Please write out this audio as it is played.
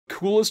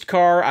coolest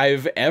car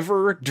I've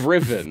ever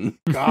driven.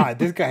 God,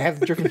 this guy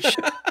hasn't driven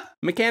shit.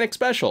 Mechanic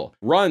special.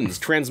 Runs.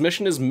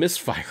 Transmission is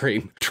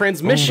misfiring.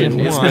 Transmission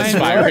is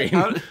misfiring.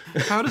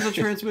 How does a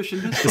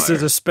transmission misfire? This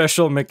is a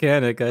special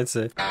mechanic, I'd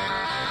say.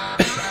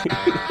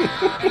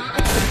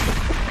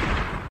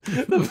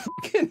 The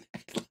fucking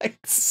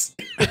headlights.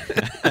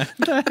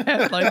 The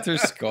headlights are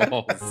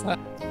skulls.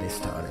 This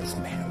town is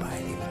made by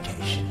an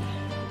imitation.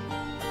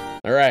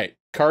 All right.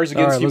 Cars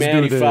Against All right, let's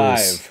Humanity do 5.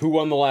 this. Who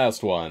won the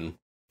last one?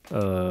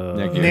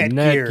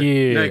 Netgear.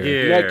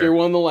 Netgear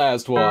won the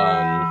last one.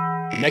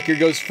 Netgear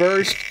goes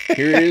first.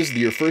 Here is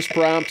your first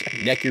prompt.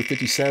 Netgear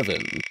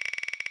 57.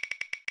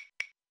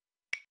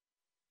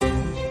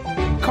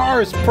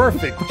 Car is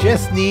perfect.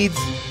 Just needs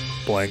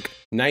blank.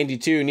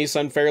 92,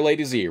 Nissan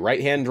Fairlady Z.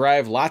 Right-hand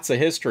drive, lots of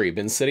history.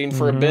 Been sitting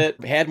for a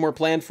bit. Had more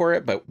planned for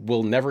it, but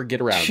we'll never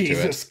get around to it.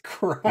 Jesus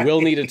Christ.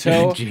 Will need a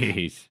tow.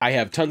 Jeez. I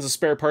have tons of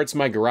spare parts in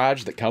my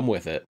garage that come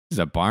with it. It's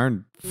a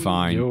barn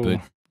find, Yo.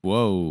 but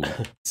whoa.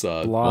 It's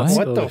Lots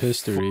What the of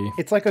history.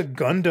 It's like a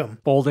Gundam.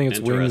 Folding its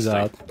wings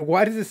Interesting. out.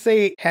 Why does it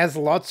say it has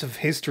lots of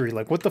history?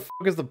 Like, what the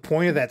fuck is the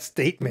point of that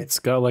statement? It's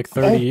got like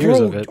 30 years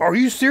bro, of it. Are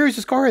you serious?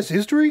 This car has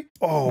history?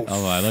 Oh,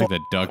 Oh, I like the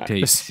duct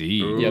tape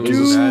seat. yeah, Dude.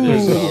 there's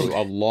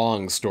a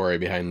long story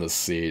behind this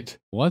seat.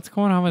 What's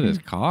going on with this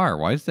car?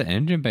 Why is the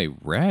engine bay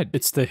red?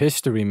 It's the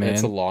history, man.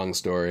 It's a long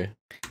story.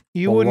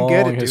 you a wouldn't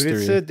get long it, dude.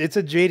 history. It's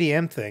a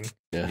JDM thing.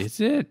 Yeah. Is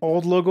it?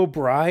 Old logo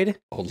bride.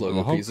 Old The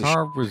logo whole piece of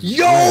car was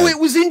Yo, red. it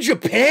was in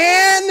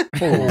Japan?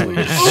 Holy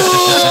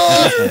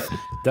Oh!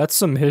 That's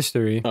some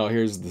history. Oh,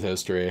 here's the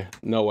history.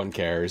 No one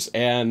cares.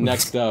 And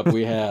next up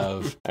we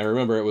have, I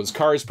remember it was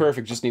Car is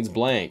Perfect, just needs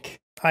blank.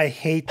 I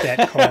hate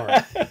that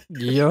car.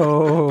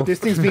 Yo. This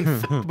thing's being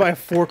f***ed by a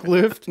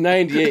forklift.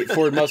 98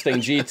 Ford Mustang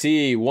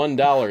GT,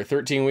 $1,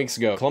 13 weeks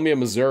ago. Columbia,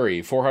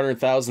 Missouri,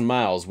 400,000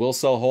 miles. Will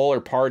sell whole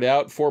or part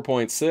out,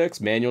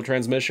 4.6. Manual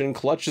transmission,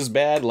 clutch is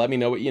bad, let me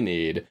know what you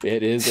need.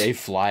 It is a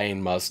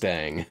flying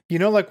Mustang. You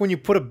know, like when you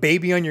put a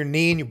baby on your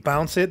knee and you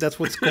bounce it? That's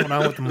what's going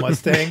on with the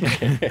Mustang.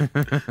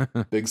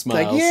 Big It's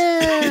like, smiles.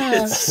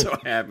 yeah, It's so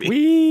happy.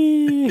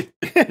 Wee.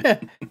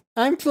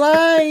 I'm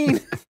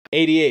flying.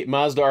 88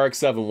 Mazda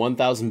RX-7,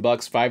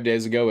 $1,000 5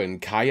 days ago in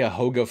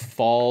Cuyahoga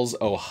Falls,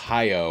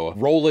 Ohio.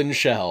 Rollin'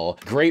 shell.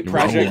 Great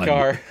project Rollin'.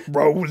 car.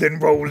 Rolling,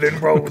 rolling,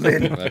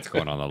 rolling. That's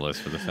going on the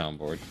list for the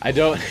soundboard. I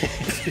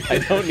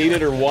don't need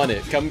it or want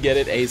it. Come get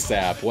it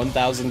ASAP.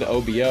 1,000 to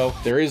OBO.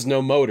 There is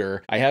no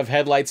motor. I have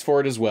headlights for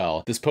it as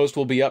well. This post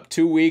will be up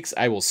 2 weeks.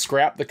 I will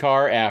scrap the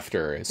car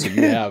after. So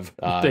you have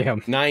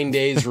Damn. 9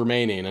 days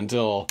remaining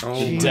until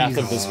the death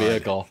of this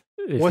vehicle.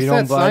 If What's you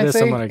don't that buy sign this,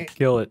 I'm say? gonna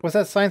kill it. What's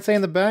that sign say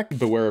in the back?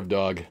 Beware of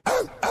dog.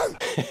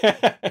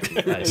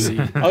 I see.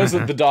 Oh, so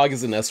the dog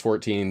is an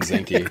S14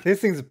 Zinky. This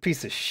thing's a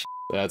piece of shit.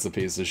 That's a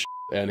piece of shit.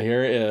 And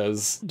here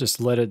is Just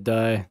let it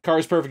die.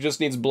 Car's Perfect just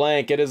needs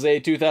blank. It is a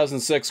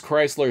 2006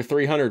 Chrysler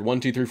 300,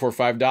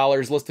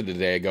 $12345, listed a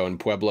day ago in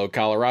Pueblo,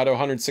 Colorado,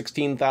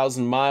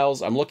 116,000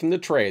 miles. I'm looking to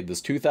trade this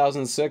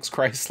 2006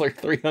 Chrysler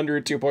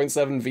 300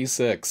 2.7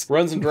 V6.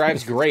 Runs and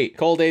drives great.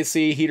 Cold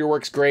AC, heater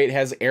works great,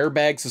 has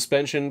airbag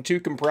suspension, 2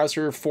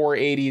 compressor,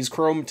 480s,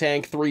 chrome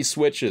tank, 3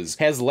 switches.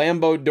 Has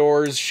Lambo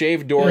doors,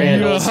 shaved door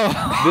handles.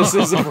 This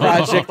is a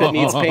project that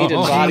needs paint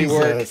and body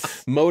work.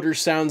 Jesus. Motor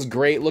sounds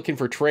great. Looking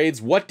for trades.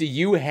 What do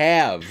you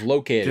have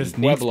located Just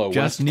in Pueblo, needs,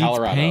 just West needs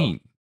Colorado?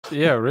 paint.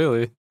 Yeah,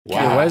 really. Wow.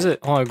 Yeah, why is it?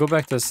 Oh, go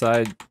back to the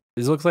side.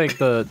 It looks like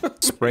the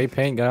spray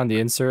paint got on the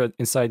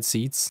inside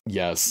seats.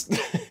 Yes.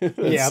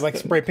 Yeah, like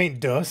spray paint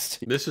dust.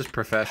 This is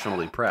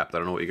professionally prepped. I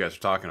don't know what you guys are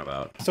talking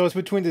about. So it's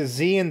between the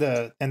Z and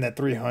that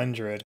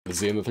 300. The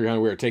Z and the 300,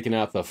 we are taking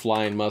out the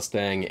Flying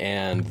Mustang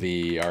and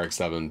the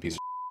RX-7 piece of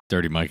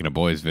Dirty Mike and the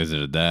boys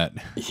visited that.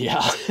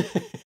 Yeah.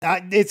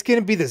 It's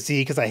gonna be the Z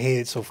because I hate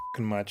it so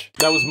fucking much.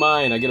 That was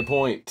mine. I get a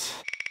point.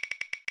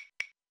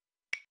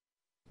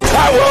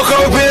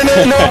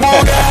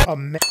 A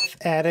meth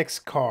addict's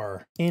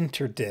car.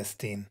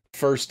 Interdestined.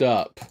 First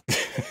up.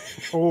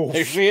 Oh,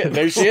 There she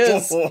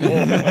is.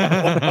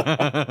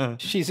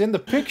 she's in the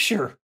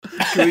picture.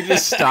 Can we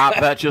just stop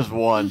at just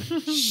one?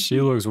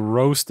 She looks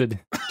roasted.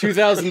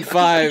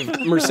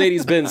 2005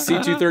 Mercedes-Benz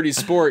C230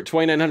 Sport,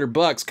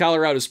 $2,900,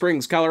 Colorado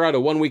Springs, Colorado,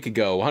 1 week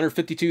ago.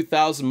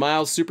 152,000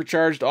 miles,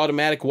 supercharged,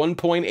 automatic,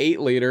 1.8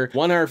 liter,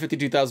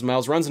 152,000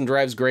 miles, runs and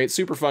drives great,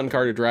 super fun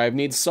car to drive,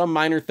 needs some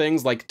minor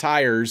things like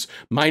tires,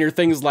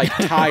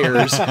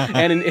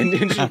 and an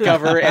engine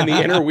cover and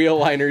the inner wheel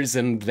liners,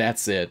 and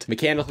that's it.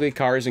 Mechanically,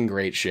 car's in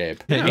great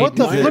shape. Yeah, What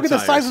the? minor Look at the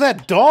tires. size of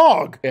that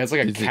dog. it's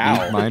like a Does it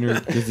cow.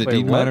 need does it Wait,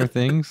 need what? minor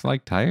things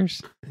like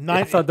tires?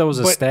 I thought that was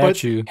a but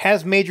statue.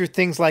 has major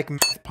things like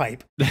meth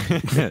pipe. Yo,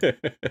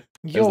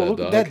 that look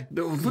dog. at that.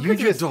 Look You at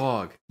your just-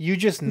 dog. You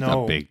just It's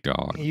know. a big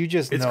dog. You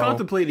just It's know.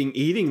 contemplating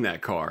eating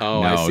that car.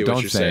 Oh, I No, see what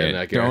don't you're say saying. it.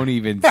 Necker. Don't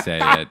even say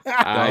it.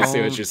 I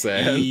see what you're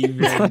saying.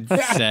 Even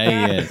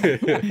say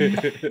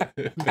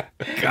it.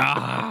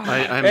 God. I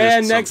And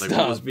missed next something.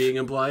 What was up. being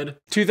implied?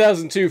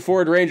 2002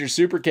 Ford Ranger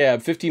Super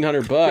Cab,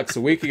 $1,500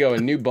 a week ago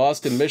in New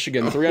Boston,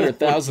 Michigan,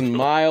 300,000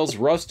 miles,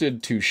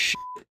 rusted to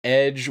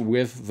edge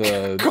with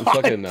the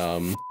fucking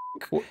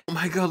Oh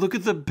my god, look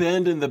at the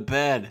bend in the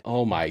bed.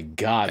 Oh my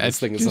god, this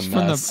thing is a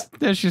mess.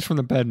 That's just from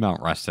the bed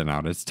mount rusting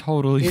out. It's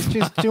totally It's fine.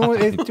 just doing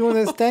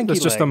this stanky. That's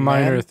just a leg,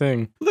 minor man.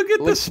 thing. Look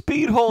at the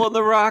speed hole in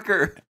the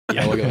rocker.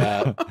 Yeah, look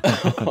at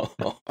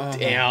that.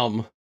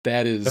 Damn.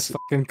 That The is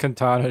fucking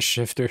katana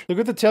shifter. Look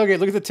at the tailgate.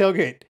 Look at the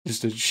tailgate.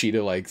 just a sheet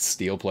of like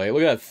steel plate.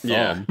 Look at that thumb.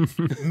 Yeah.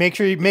 Make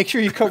sure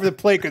you cover the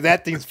plate because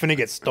that thing's finna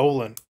get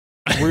stolen.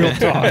 Real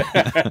talk.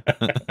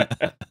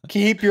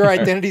 Keep your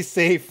identity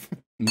safe.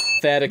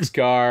 FedEx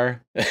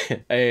car,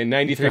 a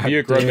 93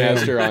 Buick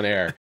Roadmaster on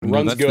air. No,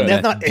 Runs that's the good.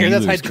 That's not air.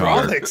 That's dealer's car.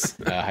 hydraulics.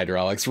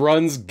 Hydraulics.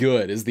 Runs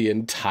good is the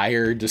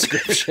entire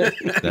description.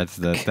 That's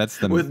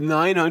the With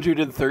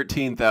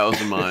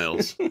 913,000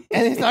 miles. And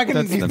it's not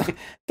gonna. That's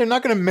They're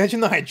not gonna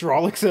mention the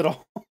hydraulics at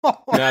all.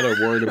 Not a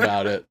word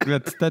about it.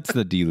 that's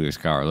the dealer's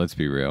car. Let's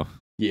be real.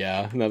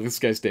 Yeah, no, this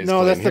guy stays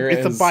No, clean.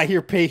 it's the buy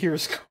here, pay here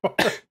score.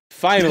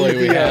 Finally,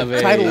 we The, have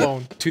a title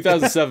loan.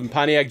 2007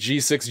 Pontiac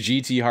G6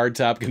 GT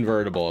hardtop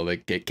convertible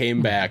that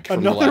came back from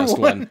Another the last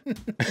one. one.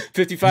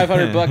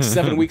 $5,500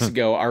 7 weeks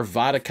ago.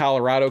 Arvada,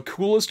 Colorado.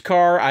 Coolest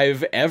car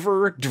I've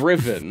ever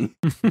driven.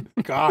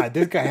 God,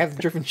 this guy hasn't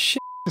driven shit.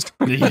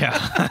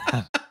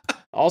 Yeah.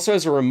 Also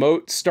has a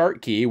remote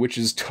start key, which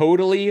is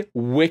totally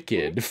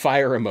wicked.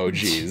 Fire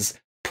emojis.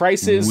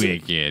 Prices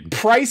Wicked.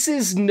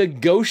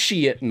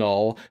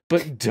 negotiable,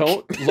 but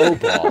don't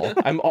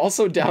lowball. I'm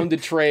also down to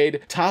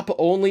trade. Top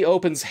only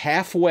opens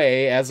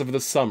halfway as of the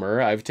summer.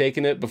 I've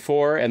taken it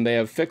before and they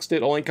have fixed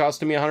it, only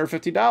costing me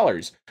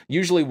 $150.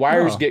 Usually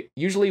wires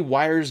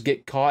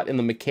get caught in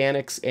the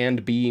mechanics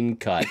and being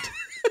cut.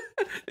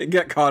 It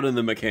got caught in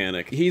the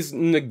mechanic. He's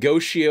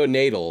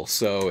negotiational,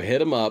 so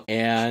hit him up.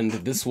 And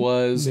this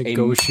was a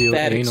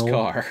FedEx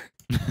car.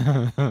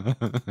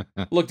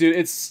 Look, dude,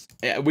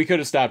 we could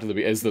have stopped at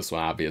it's this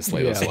one,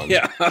 obviously. This one.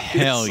 Yeah.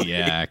 Hell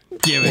yeah.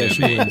 Give it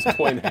to me. It's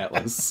Point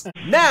Atlas.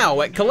 Now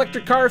at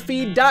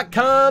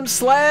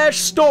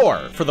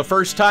collectorcarfeed.com/store. For the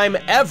first time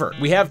ever,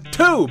 we have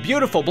 2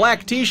 beautiful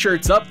black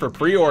t-shirts up for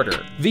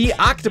pre-order. The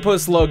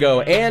octopus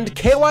logo and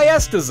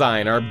KYS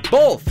design are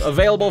both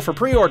available for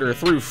pre-order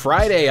through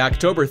Friday,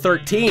 October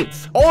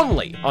 13th.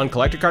 Only on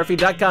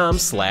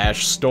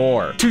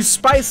collectorcarfeed.com/store. To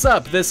spice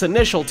up this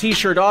initial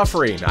t-shirt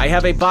offering, I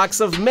have a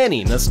box of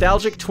many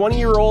nostalgic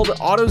 20-year-old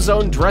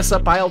AutoZone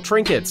dress-up aisle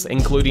trinkets,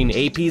 including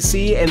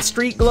APC and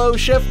Street Glow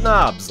shift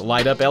knobs,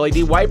 light-up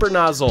LED wiper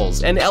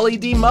nozzles, an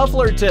LED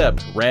muffler tip,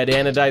 red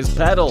anodized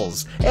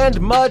pedals,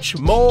 and much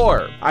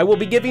more. I will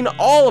be giving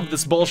all of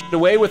this bullshit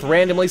away with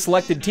randomly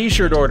selected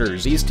t-shirt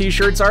orders. These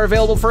t-shirts are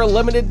available for a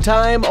limited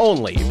time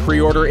only.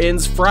 Pre-order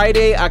ends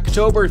Friday,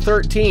 October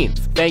 13th.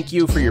 Thank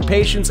you for your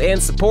patience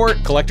and support.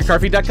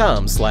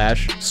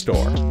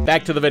 collectorcarfeed.com/store.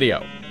 Back to the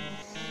video.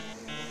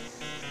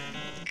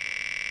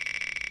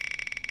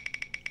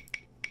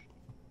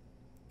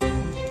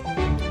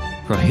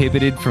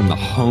 Prohibited from the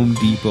Home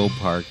Depot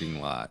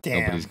parking lot.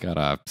 Damn. Nobody's got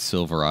a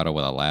Silverado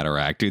with a ladder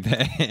rack, do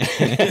they?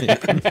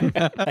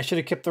 I should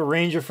have kept the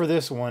Ranger for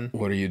this one.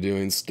 What are you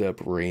doing,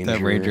 Step Ranger?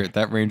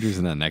 That Ranger's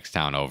in the next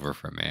town over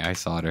from me. I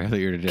saw it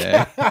earlier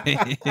today.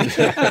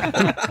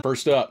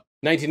 First up,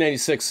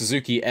 1996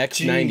 Suzuki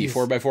X90 Jeez.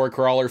 4x4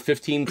 crawler,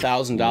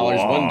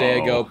 $15,000 one day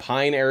ago,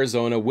 Pine,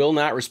 Arizona. Will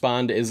not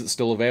respond. Is it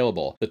still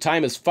available? The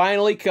time has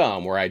finally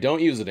come where I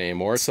don't use it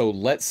anymore, so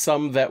let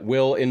some that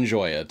will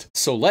enjoy it.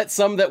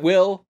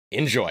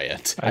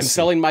 I'm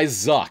selling my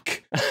Zuck.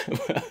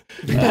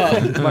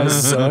 My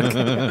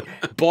suck.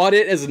 Bought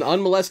it as an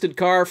unmolested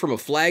car from a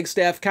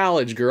Flagstaff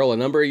college girl a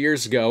number of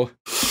years ago.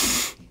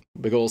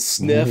 Big ol'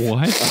 sniff.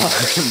 What?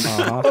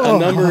 A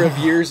number of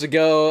years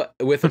ago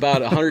with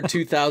about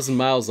 102,000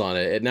 miles on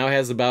it. It now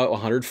has about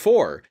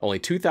 104. Only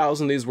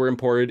 2,000 of these were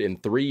imported in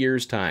 3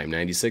 years' time,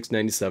 96,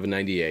 97,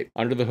 98.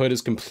 Under the hood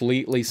is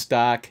completely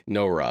stock,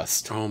 no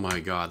rust. Oh my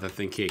god, that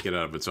thing can't get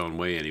out of its own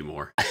way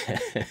anymore.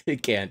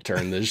 It can't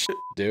turn this shit,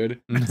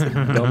 dude.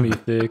 Dummy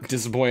thick.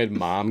 Disappointed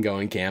mom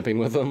going camping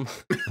with him.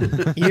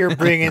 You're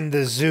bringing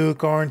the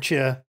Zook, aren't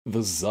you? The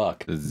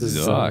Zuck.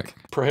 Zuck.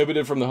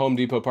 Prohibited from the Home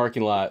Depot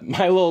parking lot.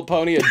 My Little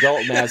Pony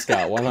adult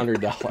mascot,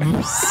 $100.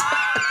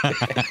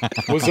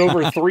 Was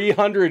over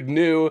 300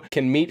 new.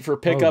 Can meet for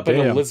pickup in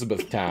damn. Oh,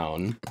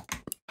 Elizabethtown.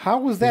 How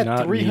was that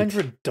Not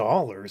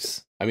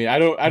 $300? I mean, I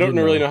don't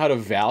really know how to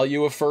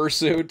value a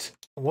fursuit.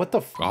 What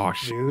the fuck,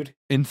 Gosh. dude?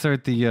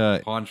 Insert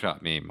the pawn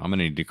shop meme. I'm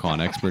gonna need to call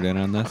an expert in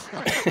on this.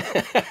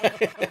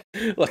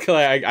 Luckily,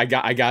 I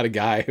got a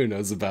guy who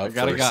knows about. I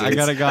got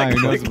a guy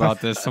who knows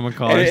about this. Someone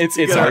call it.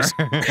 It's ours.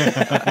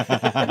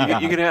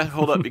 You can ask,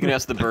 hold up. You can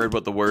ask the bird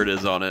what the word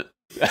is on it.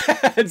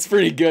 It's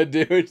pretty good,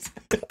 dude.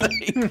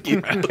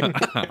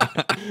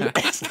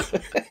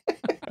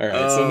 All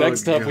right. So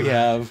next up we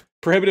have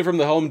prohibited from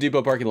the Home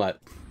Depot parking lot.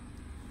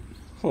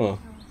 Huh.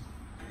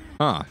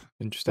 Huh.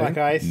 Interesting. Black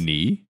Ice.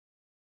 Knee?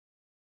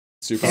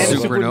 Super. And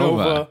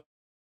Supernova.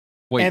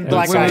 Wait, And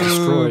Black wait, Ice.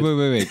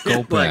 wait.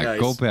 Go Black back. Ice.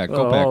 Go back.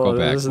 Oh, Look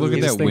at this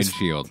that thing's-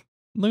 windshield.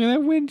 Look at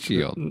that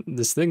windshield.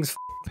 This thing's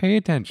Pay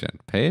attention.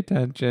 Pay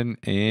attention.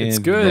 And It's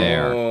good.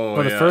 there. Oh,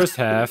 For the yeah. first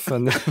half,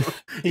 and then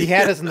He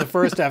had us in the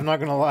first half, not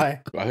gonna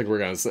lie. I think we're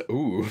gonna say,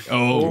 ooh.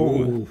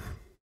 Oh.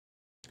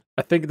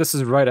 I think this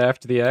is right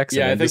after the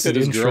accident. Yeah, I think This is that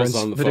his the girl's insurance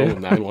on the video. phone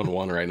with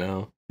 911 right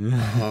now.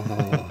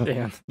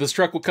 Damn. This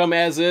truck will come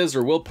as is,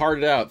 or we'll part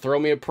it out. Throw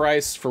me a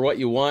price for what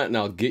you want, and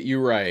I'll get you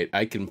right.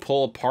 I can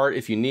pull apart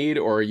if you need,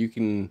 or you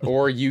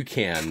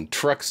can.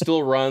 Truck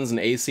still runs,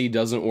 and AC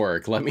doesn't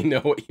work. Let me know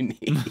what you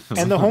need.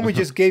 And the homie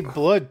just gave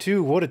blood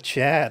too. What a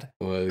Chad.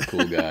 What a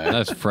cool guy.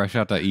 That's fresh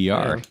out the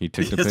ER. He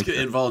took the Just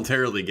picture.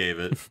 involuntarily gave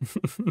it.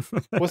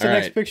 What's the All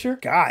next right. picture?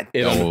 God.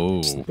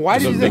 Oh. Why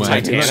did the you say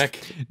Titanic?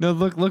 No,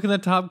 look in the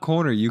top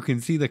corner. You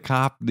can see the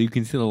cop. You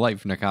can see the light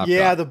from the cop.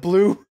 Yeah, car. the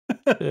blue.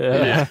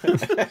 Yeah.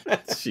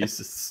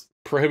 Jesus.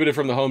 Prohibited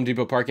from the Home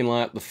Depot parking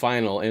lot. The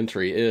final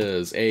entry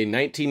is a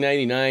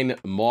 1999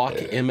 Mach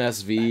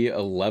MSV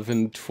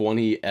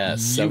 1120S,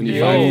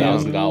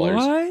 $75,000.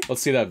 What?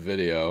 Let's see that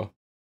video.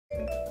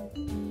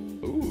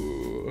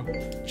 Ooh,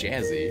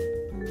 jazzy.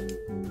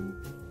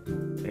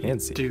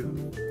 Fancy. Dude.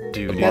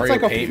 Mario That's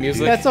like Paint a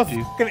music? That's a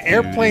fucking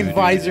airplane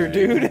visor,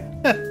 dude.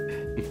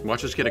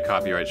 Watch us get a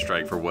copyright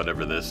strike for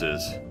whatever this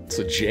is. It's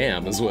a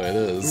jam, is what it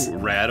is. Ooh,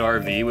 rad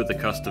RV with a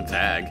custom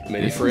tag.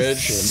 Mini This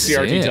fridge, is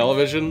CRT sick.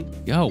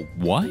 television, Yo,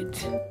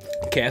 what?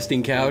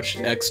 casting couch,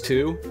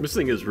 X2, This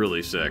thing is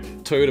really sick.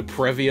 Toyota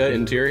Previa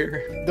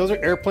interior. Those are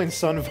airplane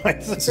sun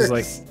visors. This is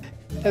like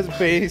as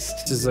based.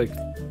 this is like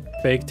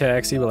fake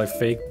taxi with like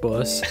fake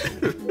bus.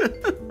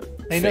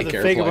 Ain't Fake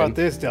nothing fake airplane. about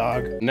this,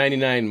 dog.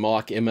 99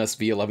 Mach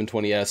MSV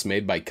 1120S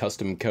made by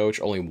Custom Coach,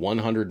 only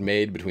 100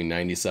 made between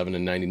 97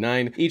 and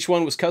 99. Each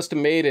one was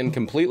custom made and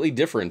completely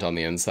different on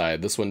the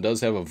inside. This one does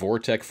have a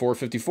Vortec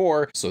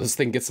 454, so this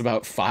thing gets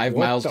about 5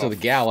 miles to the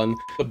gallon.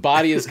 The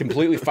body is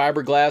completely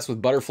fiberglass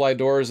with butterfly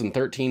doors and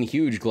 13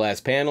 huge glass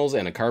panels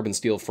and a carbon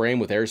steel frame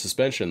with air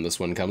suspension. This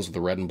one comes with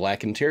a red and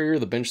black interior.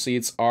 The bench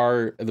seats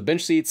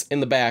in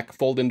the back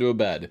fold into a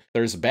bed.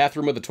 There's a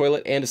bathroom with a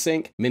toilet and a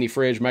sink, mini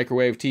fridge,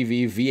 microwave,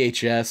 TV,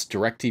 VHS,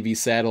 DirecTV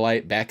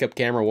satellite, backup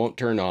camera won't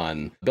turn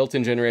on,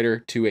 built-in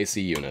generator, 2 AC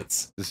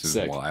units. This is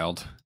Sick.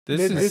 wild.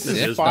 This This is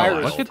is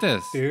fire. Look at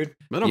this. Dude. Is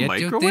that a Yeah,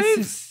 dude, microwave? this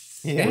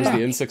is Yeah. Where's the Hell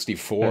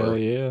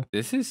N64? yeah.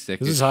 This is sick.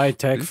 This is high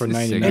tech This for is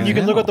sick 99. And you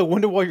can as look out hell. the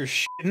window while you're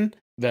shitting.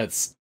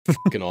 That's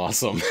fucking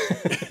awesome.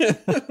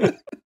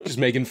 Just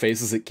making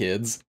faces at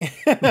kids.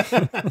 All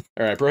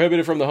right,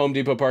 prohibited from the Home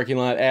Depot parking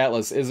lot.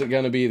 Atlas, is it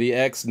going to be the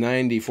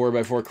X90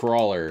 4x4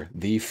 crawler,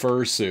 the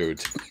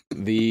fursuit,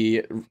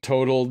 the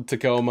totaled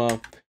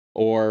Tacoma,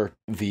 or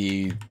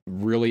the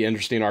really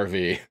interesting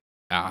RV?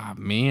 Ah,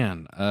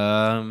 man.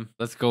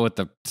 Let's go with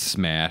the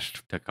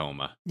smashed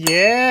Tacoma.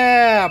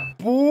 Yeah,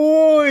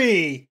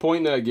 boy.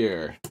 Point nut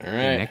gear. All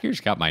right. Neckier's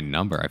got my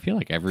number. I feel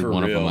like every For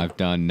one of them real. I've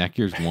done.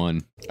 Neckier's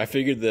won. I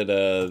figured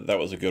that that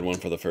was a good one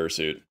for the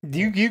fursuit.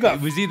 You got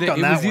It was either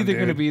on that one,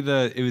 gonna dude. be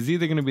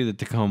the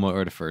Tacoma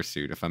or the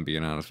fursuit. If I'm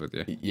being honest with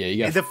you. Yeah,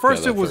 you got The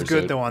first that one was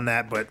good fursuit. though on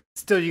that, but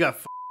still you got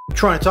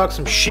trying to talk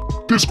some shit.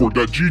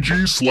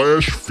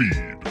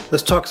 Discord.gg/feed.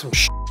 Let's talk some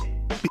shit.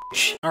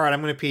 Bitch. All right, I'm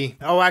gonna pee.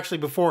 Oh, actually,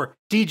 before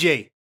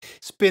DJ,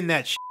 spin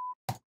that shit.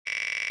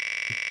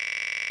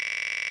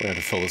 We have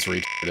to fill this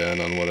retard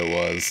in on what it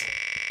was.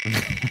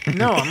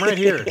 No, I'm right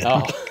here.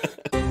 Oh.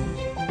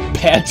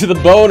 Pad to the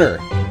boner.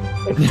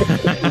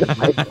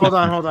 Hold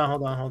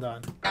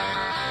on.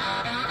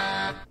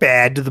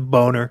 Bad to the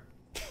boner.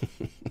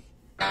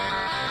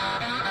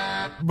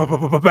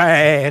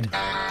 Bad.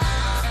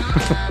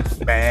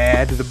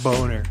 Bad to the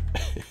boner.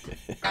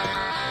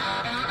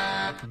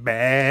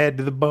 Bad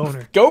to the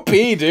boner. Go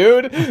pee,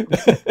 dude.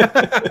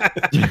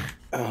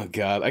 Oh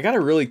god, I got a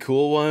really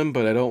cool one,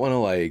 but I don't want to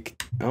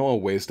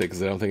waste it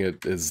because I don't think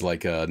it is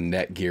like a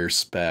Netgear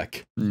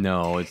spec.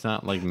 No, it's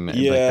not like like,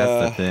 Yeah.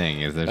 that's the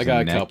thing. Is there's I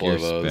got a Netgear couple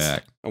of those.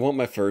 spec. I want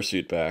my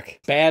fursuit back.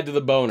 Bad to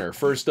the boner.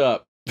 First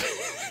up.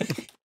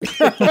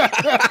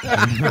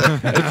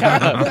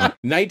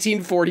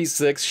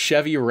 1946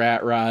 Chevy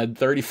Rat Rod,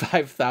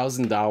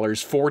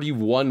 $35,000,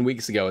 41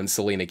 weeks ago in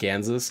Salina,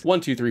 Kansas.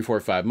 1, 2, 3, 4,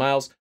 5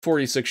 miles.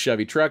 46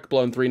 Chevy truck,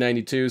 blown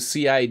 392,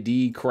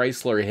 CID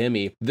Chrysler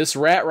Hemi. This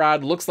rat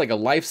rod looks like a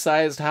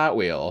life-sized Hot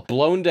Wheel.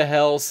 Blown to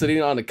hell,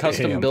 sitting on a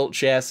custom-built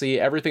chassis.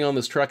 Everything on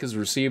this truck has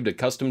received a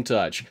custom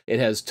touch. It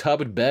has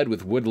tubbed bed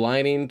with wood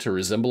lining to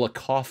resemble a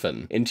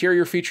coffin.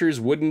 Interior features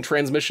wooden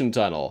transmission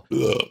tunnel.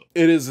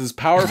 It is as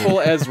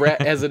powerful as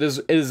it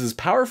is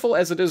powerful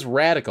as it is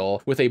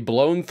radical, with a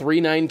blown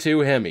 392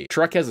 Hemi.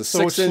 Truck has a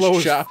So it's 6-inch slow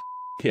as chop.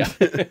 Yeah.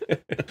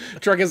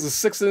 Truck has a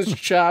 6-inch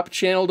chop,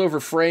 channeled over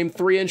frame,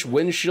 3-inch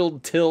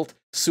windshield tilt,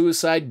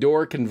 suicide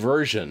door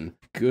conversion.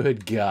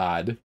 Good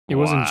God. He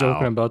wasn't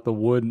joking about the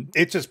wood.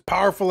 It's as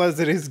powerful as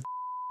it is.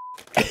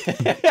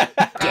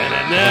 I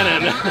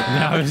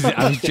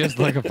was just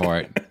looking for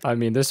it. I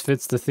mean, this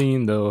fits the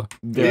theme though.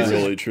 It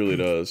really, truly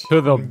does.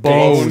 To the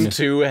Bone bone.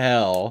 to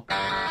hell.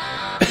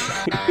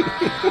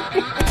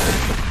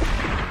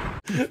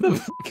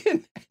 The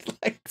fucking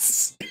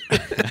headlights.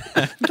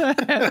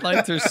 The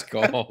headlights are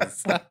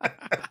skulls.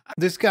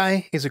 This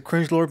guy is a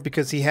cringe lord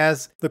because he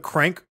has the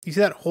crank. You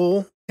see that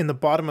hole in the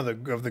bottom of the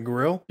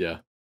grill? Yeah.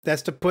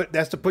 That's to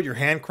put your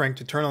hand crank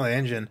to turn on the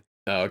engine.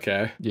 Oh,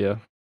 okay. Yeah.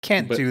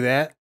 Can't But- do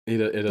that. It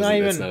doesn't. Not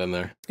It's even- not in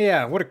there.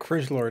 Yeah, what a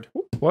cringe lord.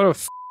 What a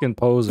fucking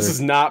poser. This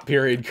is not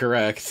period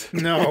correct.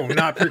 No,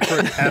 not cringe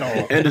at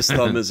all. And his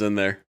thumb is in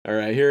there. All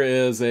right, here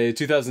is a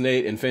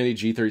 2008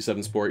 Infiniti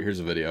G37 Sport. Here's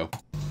a video.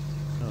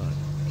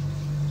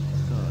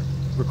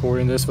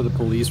 Recording this for the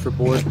police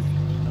report.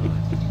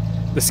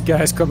 This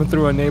guy's coming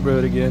through our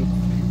neighborhood again.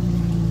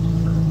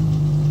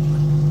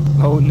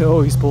 Oh no,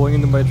 he's pulling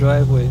into my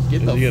driveway.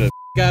 Get the f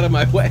out of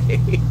my way.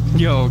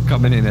 Yo,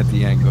 coming in at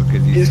the angle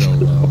because he's so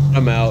low.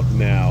 I'm out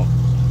now.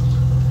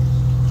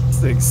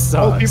 This thing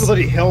sucks. Oh, people that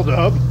he held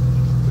up.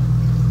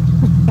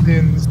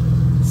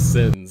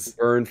 Sins.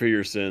 Burn for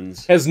your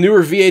sins. Has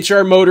newer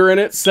VHR motor in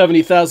it,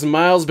 70,000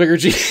 miles, bigger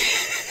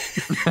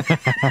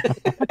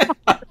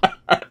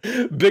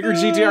Bigger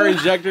GTR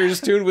injectors,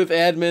 tuned with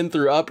admin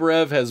through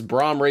uprev, has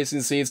Brom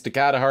racing seats,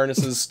 Takata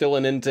harnesses, still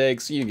in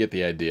intakes. You get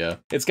the idea.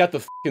 It's got the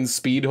fucking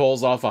speed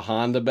holes off a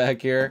Honda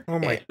back here. Oh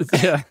my.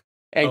 Yeah.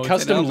 And Oh, it's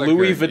custom an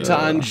Louis upgrade.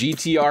 Vuitton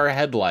GTR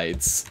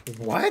headlights.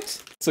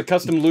 What? It's a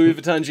custom Louis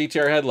Vuitton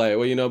GTR headlight.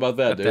 What do you know about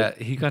that, dude?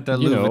 He got that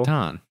You Louis know.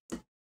 Vuitton.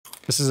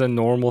 This is a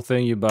normal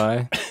thing you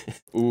buy.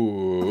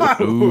 Ooh.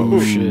 Oh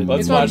shit.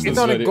 Let's It's watch on, this it's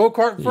on a video.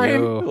 go-kart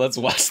frame? Yo. Let's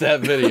watch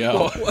that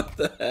video. What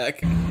the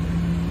heck?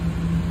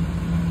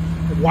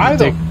 Why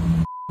the Take-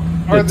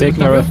 are taking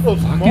they our- so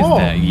Fuck small?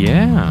 is that?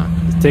 Yeah.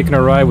 He's taking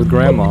a ride with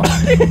grandma.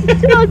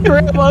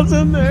 Grandma's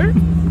in there.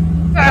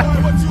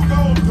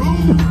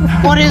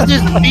 What is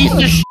this piece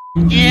of shit,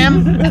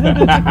 Jim?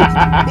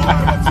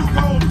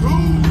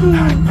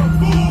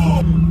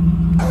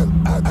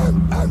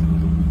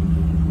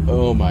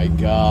 Oh my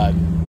god.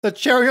 The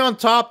cherry on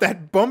top,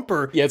 that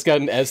bumper. Yeah, it's got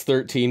an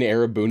S13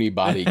 Arabuni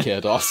body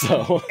kit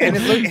also. And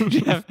it look,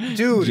 Jeff,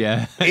 dude,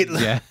 Jeff,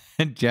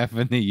 it- Jeff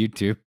in the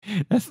YouTube.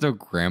 That's no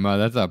grandma.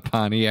 That's a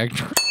Pontiac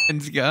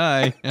Trans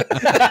guy.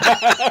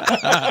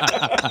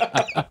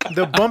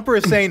 the bumper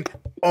is saying,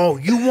 "Oh,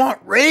 you want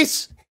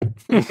race?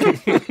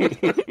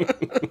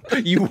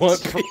 You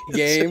want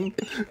game?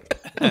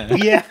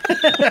 Yeah."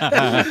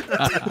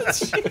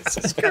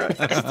 Jesus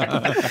Christ.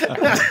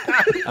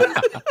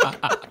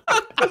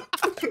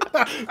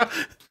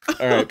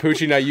 All right,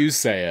 Poochie, now you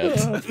say it.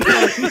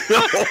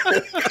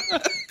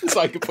 So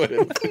I can put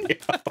it in the video.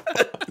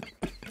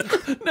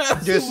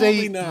 Just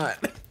say not.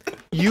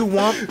 you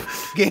want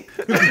game.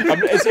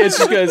 It's just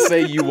gonna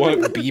say you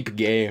want beep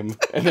game,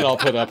 and then I'll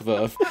put up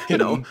the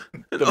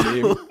the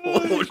meme.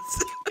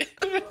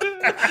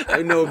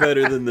 I know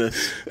better than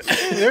this.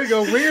 There you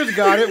go. Winger's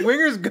got it.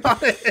 Winger's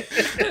got it.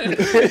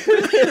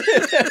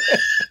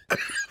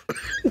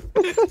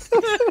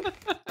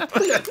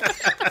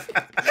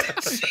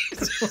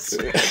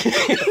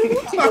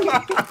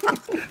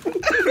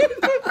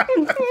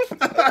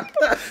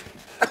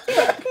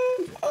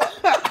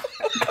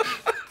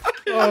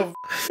 Oh,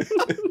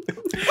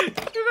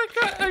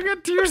 I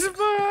got tears in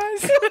my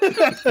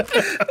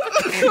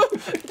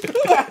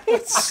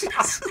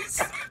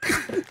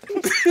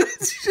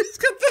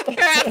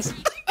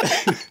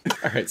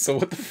All right, so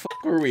what the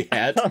fuck were we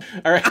at?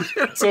 All right,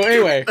 so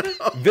anyway,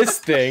 this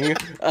thing,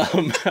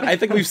 I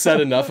think we've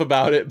said enough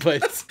about it,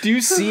 but do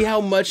you see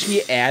how much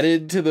he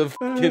added to the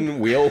fucking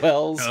wheel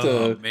wells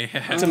to make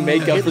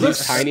up It for looks-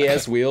 these tiny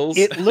ass wheels?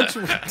 it looks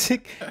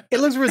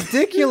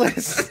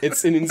ridiculous.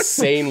 It's an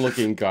insane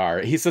looking car.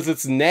 He says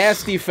it's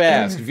nasty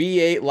fast,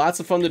 V8, lots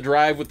of fun to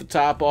drive with the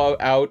top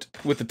out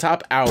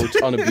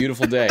on a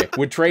beautiful day.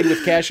 Would trade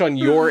with cash on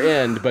your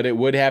end, but it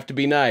would have to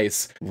be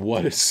nice.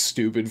 What a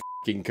stupid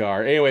fucking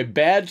car. Anyway,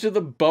 bad to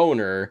the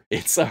boner.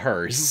 It's a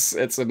hearse.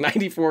 It's a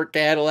 94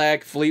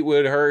 Cadillac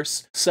Fleetwood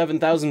hearse,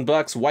 $7,000,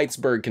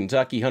 Whitesburg,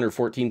 Kentucky,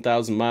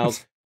 114,000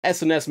 miles.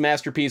 S&S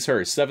Masterpiece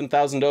hearse,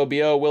 7,000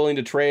 OBO, willing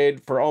to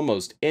trade for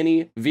almost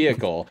any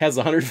vehicle. Has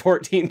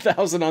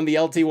 114,000 on the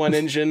LT1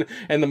 engine,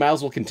 and the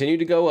miles will continue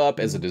to go up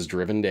as it is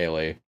driven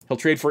daily. He'll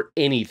trade for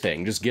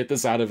anything. Just get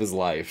this out of his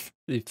life.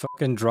 He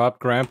fucking dropped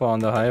grandpa on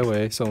the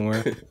highway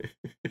somewhere.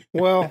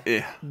 Well,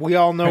 Yeah. we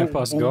all know.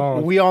 Grandpa's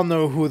gone. We all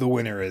know who the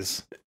winner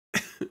is.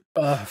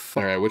 All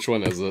right, which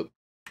one is it?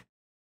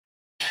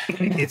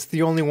 It's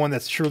the only one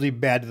that's truly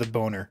bad to the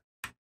boner.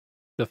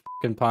 The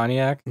fucking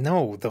Pontiac.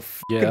 No, the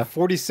fucking Yeah.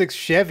 46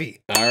 Chevy.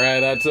 All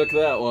right, I took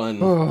that one.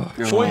 Oh,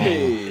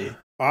 Choi.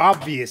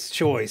 Obvious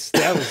choice.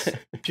 That was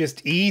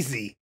just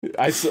easy.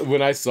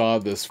 When I saw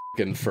this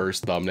fucking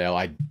first thumbnail,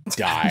 I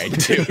died,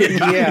 dude.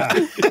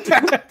 Yeah.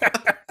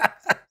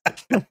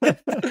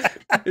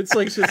 It's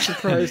like just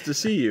surprised to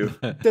see you.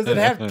 Does it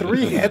have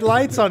 3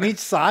 headlights on each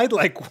side?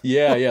 Like,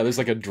 Yeah, there's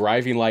like a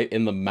driving light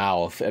in the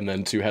mouth and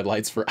then 2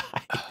 headlights for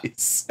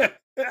eyes. and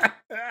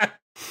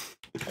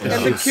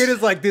the kid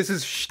is like, this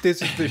is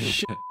the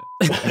shit.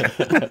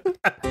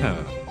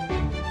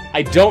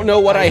 I don't know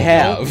what I don't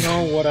have.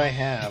 know what I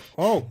have.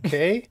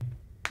 Okay.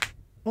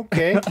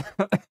 Okay.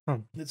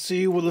 Let's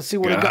see what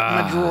I got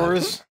in my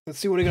drawers. Let's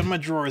see what I got in my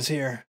drawers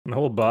here. My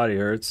whole body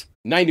hurts.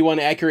 91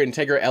 Acura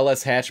Integra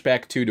LS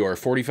hatchback 2-door,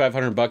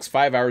 $4,500,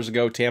 5 hours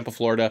ago, Tampa,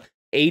 Florida.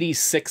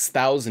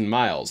 86,000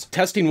 miles.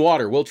 Testing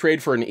water. Will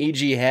trade for an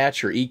EG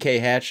hatch or EK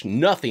hatch.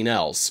 Nothing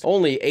else.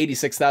 Only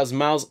 86,000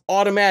 miles.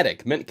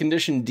 Automatic. Mint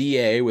condition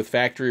DA with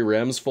factory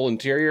rims. Full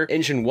interior.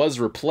 Engine was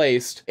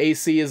replaced.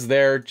 AC is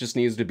there. Just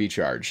needs to be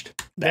charged.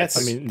 That's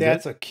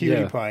a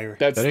cutie pie.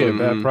 That's That ain't a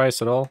bad price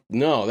at all.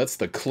 No, that's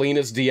the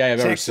cleanest DI I've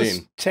ever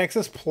seen.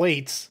 Texas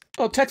plates.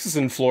 Oh, Texas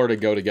and Florida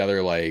go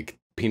together like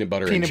peanut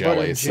butter and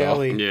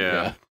jelly.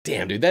 Yeah.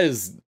 Damn, dude, that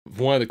is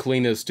one of the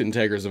cleanest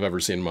Integras I've ever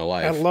seen in my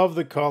life. I love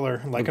the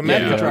color. Like,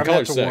 imagine driving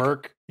that to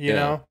work, you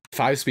know?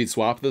 5-speed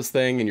swap this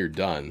thing and you're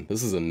done.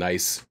 This is a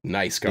nice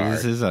car.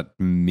 This is a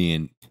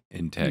mint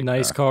Integra.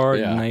 Nice car,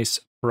 nice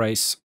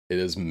price. It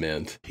is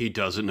mint. He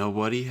doesn't know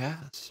what he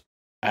has.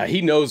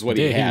 He knows what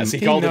he has. He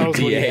called it a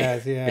DA. What he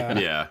has, yeah.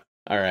 Yeah.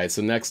 All right,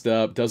 so next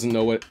up,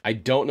 I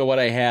don't know what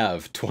I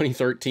have.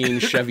 2013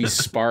 Chevy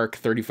Spark,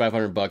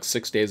 $3,500,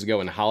 6 days ago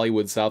in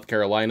Hollywood, South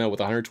Carolina, with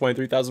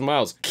 123,000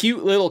 miles.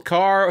 Cute little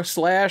car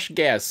 /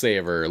 gas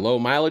saver. Low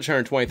mileage,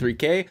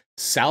 123K.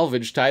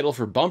 Salvage title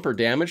for bumper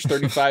damage,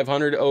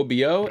 3,500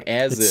 OBO,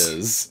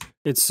 is.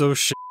 It's so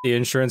shit. The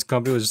insurance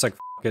company was just like,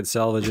 F it,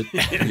 salvage it.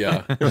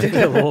 Yeah.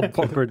 A little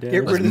bumper damage.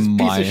 Get rid of this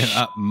piece of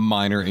shit.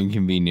 Minor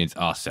inconvenience.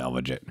 I'll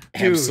salvage it.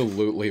 Dude.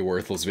 Absolutely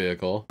worthless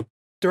vehicle.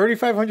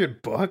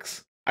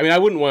 $3,500? I mean, I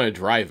wouldn't want to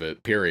drive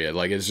it, period.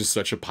 Like, it's just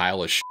such a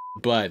pile of shit.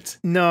 But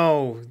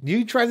no,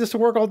 you drive this to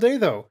work all day,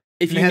 though.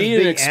 if you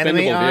need an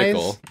expendable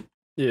vehicle,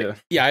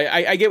 yeah,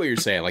 I get what you're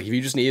saying. Like, if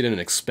you just need an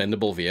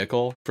expendable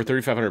vehicle for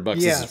 $3,500,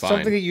 this is fine.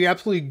 Something that you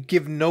absolutely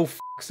give no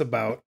fucks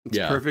about. It's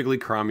perfectly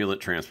cromulent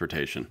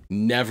transportation.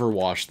 Never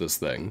wash this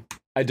thing.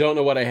 I don't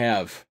know what I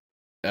have.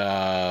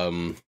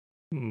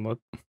 What?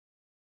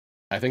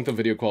 I think the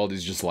video quality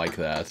is just like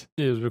that.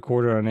 It was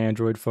recorded on an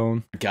Android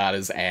phone. Got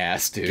his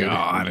ass, dude.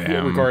 God,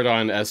 Recorded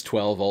on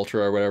S12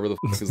 Ultra or whatever the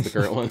fuck is the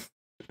current one.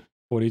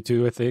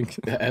 42, I think.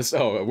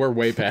 We're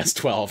way past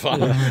 12. Huh?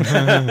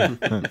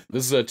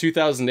 This is a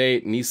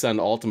 2008 Nissan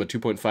Altima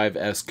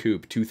 2.5S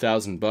Coupe,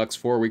 $2,000,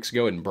 4 weeks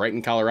ago in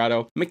Brighton,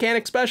 Colorado.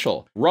 Mechanic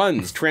special.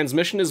 Runs.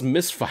 Transmission is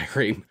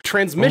misfiring.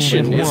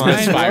 Transmission is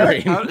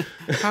misfiring.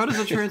 How does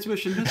a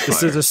transmission misfire?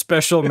 This is a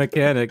special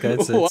mechanic,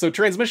 I'd say. So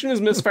transmission is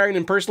misfiring,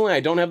 and personally, I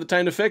don't have the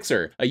time to fix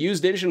her. A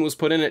used engine was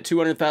put in at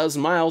 200,000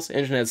 miles.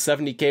 Engine had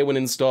 70K when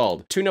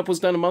installed. Tune-up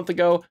was done a month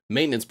ago.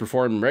 Maintenance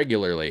performed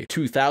regularly.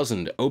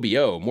 2,000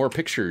 OBO. More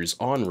pictures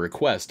on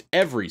request.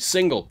 Every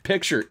single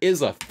picture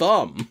is a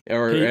thumb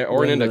or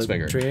an index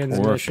finger.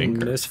 Transmission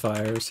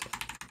misfires.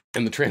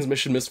 And the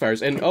transmission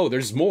misfires. And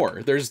there's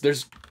more. There's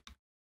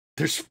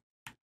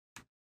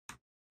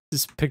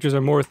These pictures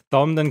are more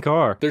thumb than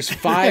car. There's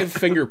 5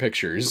 finger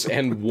pictures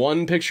and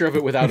 1 picture of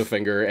it without a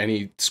finger, and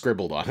he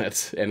scribbled on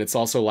it. And it's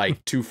also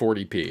like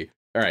 240p.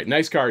 All right,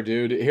 nice car,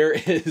 dude. Here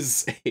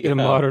is a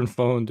modern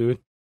phone, dude.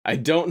 I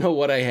don't know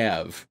what I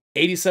have.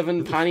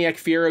 87 Pontiac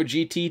Fiero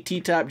GT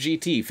T-Top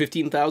GT,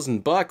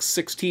 $15,000,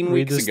 16 Read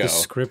weeks this ago.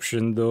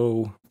 description,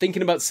 though.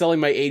 Thinking about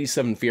selling my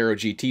 87 Fiero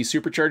GT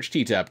supercharged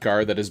T-Top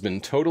car that has been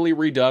totally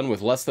redone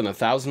with less than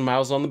 1,000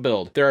 miles on the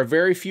build. There are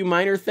very few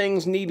minor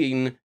things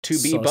needing to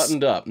be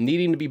buttoned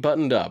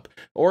up,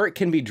 or it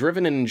can be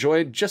driven and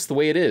enjoyed just the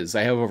way it is.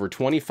 I have over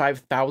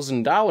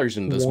 $25,000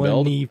 in this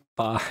build.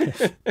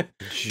 25.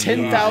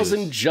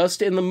 10,000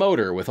 just in the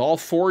motor, with all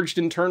forged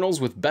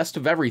internals with best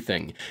of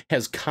everything.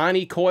 Has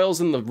Connie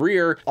coils in the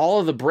rear. All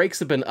of the brakes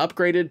have been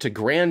upgraded to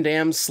Grand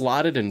Am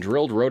slotted and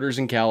drilled rotors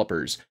and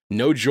calipers.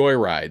 No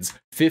joyrides.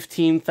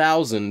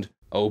 15,000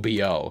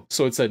 OBO.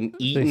 So it's an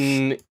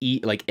Eaton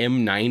like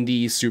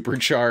M90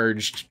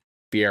 supercharged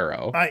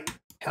Fiero.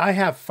 I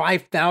have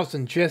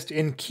 5,000 just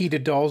in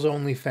Keita Dolls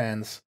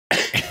OnlyFans.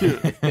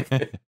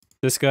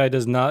 This guy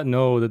does not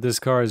know that this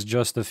car is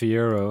just a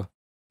Fiero.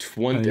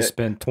 And he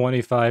spent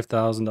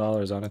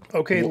 $25,000 on it.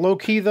 Okay, low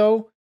key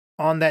though,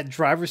 on that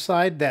driver's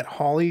side, that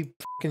Holly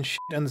fucking shit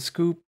on the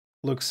scoop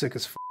looks sick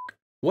as fuck.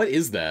 What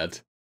is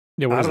that?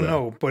 Yeah, I don't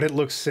know, but it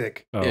looks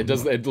sick. Oh, it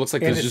does. It looks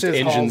like there's just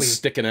engines Holly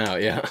sticking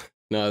out. Yeah.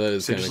 No, that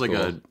is just cool. like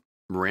a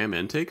Ram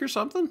intake or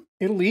something.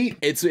 It'll eat.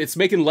 It's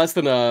making less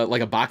than a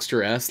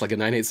Boxster S, like a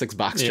 986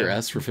 Boxster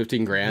S for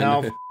 15 grand.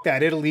 No,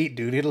 that it'll eat,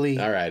 dude. It'll eat.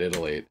 All right,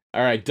 it'll eat.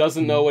 All right,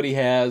 doesn't know what he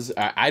has.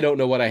 I don't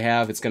know what I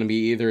have. It's going to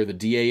be either the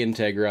DA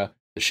Integra,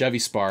 the Chevy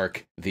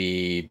Spark,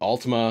 the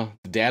Altima,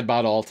 the Dad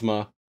Bod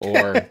Altima,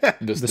 or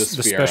the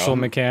special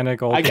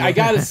mechanic. I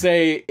gotta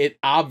say, it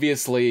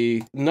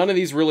obviously none of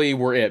these really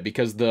were it,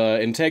 because the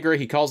Integra,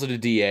 he calls it a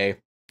DA.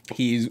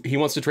 He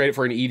wants to trade it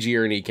for an EG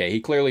or an EK.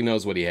 He clearly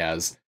knows what he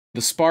has.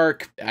 The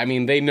Spark, I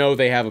mean, they know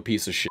they have a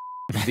piece of shit.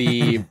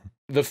 The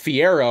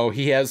Fiero,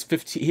 he has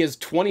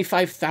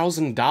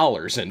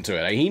 $25,000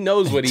 into it. He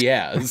knows what he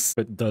has.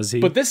 But does he?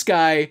 But this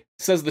guy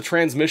says the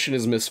transmission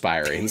is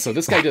misfiring, so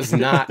this guy does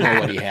not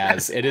know what he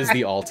has. It is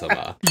the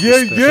Ultima.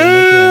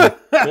 Yeah.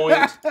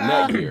 Point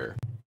not here.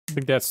 I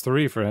think that's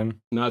 3 for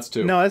him. No, it's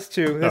 2. No, that's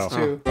 2. That's Oh.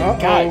 2.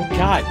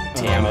 God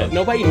damn it.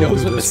 Nobody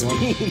knows what this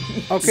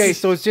means. Okay,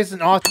 so it's just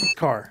an Austin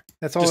car.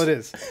 That's all it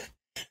is.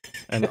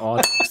 An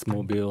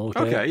automobile.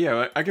 Okay,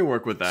 yeah, I can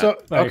work with that. So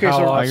Like, okay, how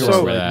so long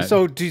is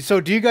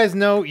that? do you guys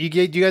know? Do you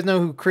guys know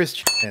who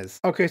Chris is?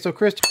 Okay, so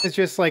Chris is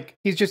just like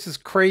he's just this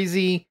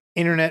crazy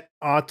internet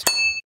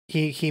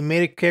He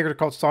made a character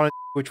called Sonic,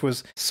 which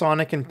was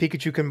Sonic and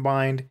Pikachu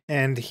combined,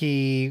 and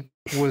he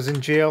was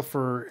in jail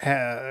for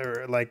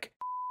like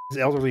his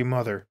elderly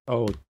mother.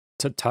 Oh,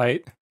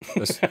 tight.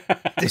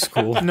 That's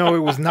cool. No, it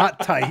was not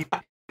tight.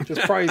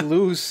 Just probably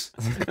loose.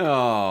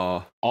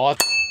 Oh,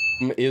 Autumn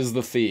is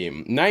the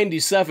theme.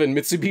 97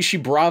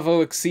 Mitsubishi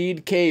Bravo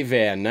Exceed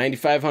K-Van,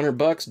 $9,500,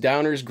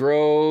 Downers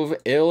Grove,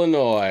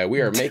 Illinois.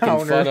 We are making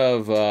fun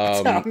of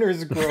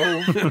Downers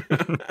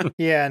Grove.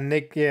 Yeah,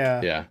 Nick.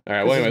 Yeah. Yeah. All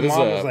right. Well, anyway, his this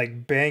mom is was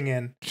like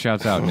banging.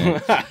 Shouts out,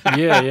 Nick.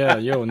 Yeah.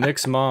 Yo,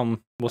 Nick's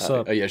mom. What's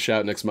up? Yeah,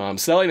 shout Nick's mom.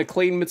 Selling a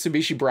clean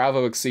Mitsubishi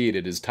Bravo Exceed.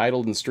 It is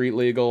titled and street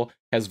legal,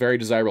 has very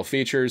desirable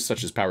features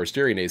such as power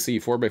steering, AC,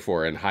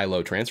 4x4, and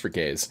high-low transfer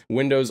case.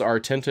 Windows are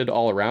tinted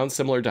all around,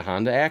 similar to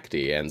Honda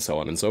Acti, and so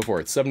on and so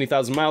forth.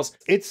 70,000 miles.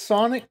 It's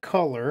Sonic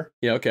color.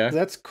 Yeah, okay.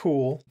 That's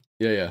cool.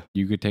 Yeah.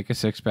 You could take a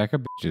 6-pack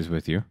of bitches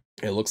with you.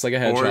 It looks like a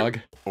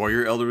hedgehog. or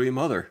your elderly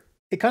mother.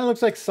 It kind of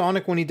looks like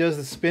Sonic when he does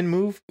the spin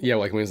move. Yeah,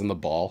 like when he's in the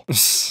ball.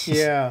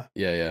 Yeah,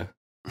 Yeah.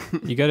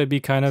 You got to be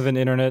kind of an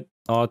internet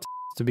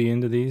to be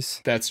into these.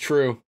 That's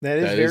true. that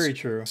is very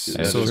true.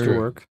 That So is to true.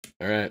 work.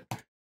 All right.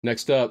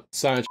 Next up,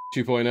 Sonic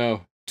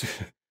 2.0.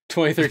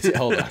 2013.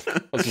 Hold on.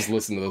 Let's just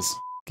listen to this.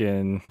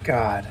 Again.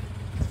 God,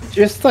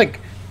 just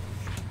like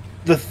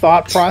the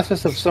thought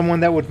process of someone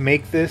that would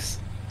make this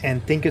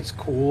and think it's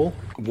cool.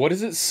 What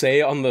does it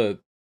say on the...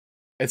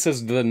 It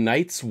says the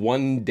night's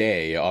one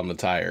day on the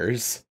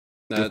tires.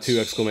 With That's 2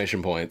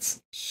 exclamation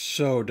points.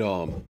 so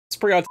dumb. It's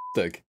pretty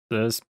autistic.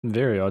 That's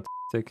very autistic.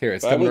 Here,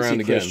 it's I coming would around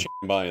see again. Chris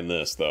buying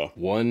this though.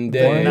 One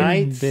day.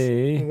 Nights,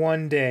 day.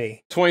 one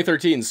day.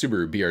 2013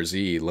 Subaru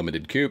BRZ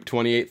Limited Coupe,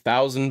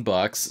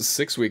 $28,000,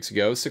 6 weeks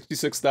ago,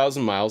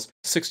 66,000 miles,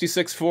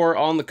 66.4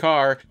 on the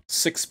car,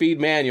 6-speed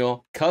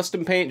manual,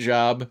 custom paint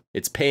job.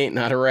 It's paint,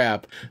 not a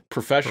wrap.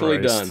 Professionally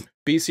Christ. done.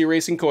 BC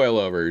Racing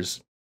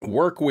coilovers,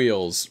 work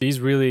wheels. These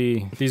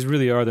really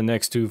are the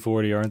next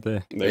 240, aren't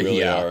they? They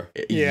really are.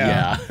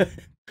 Yeah.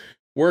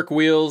 Work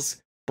wheels.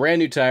 Brand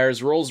new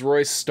tires,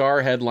 Rolls-Royce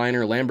Star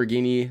headliner,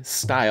 Lamborghini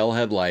style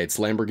headlights,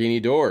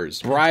 Lamborghini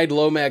doors, Bride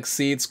Lomax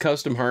seats,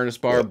 custom harness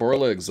bar,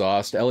 Borla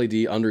exhaust, LED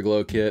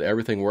underglow kit,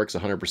 everything works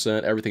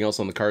 100%, everything else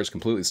on the car is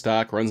completely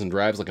stock, runs and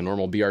drives like a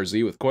normal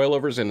BRZ with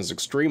coilovers and is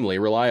extremely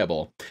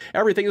reliable.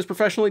 Everything is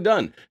professionally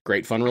done.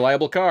 Great fun,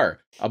 reliable car.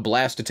 A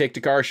blast to take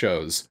to car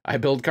shows. I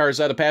build cars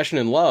out of passion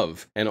and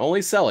love, and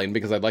only selling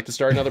because I'd like to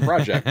start another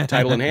project.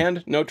 Title in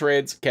hand, no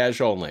trades,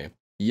 cash only.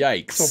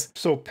 Yikes.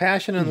 So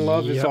passion and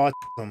love is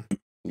awesome.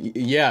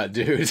 Yeah,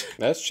 dude.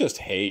 That's just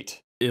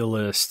hate.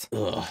 Illest.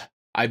 Ugh.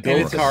 I And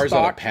build it's a cars out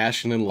stock- of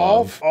passion and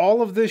love.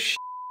 All of this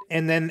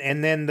and then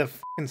the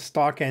fucking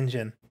stock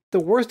engine. The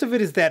worst of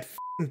it is that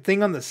fucking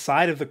thing on the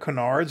side of the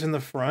canards in the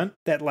front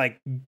that like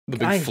The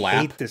big I flap.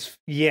 hate this.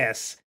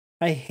 Yes.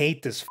 I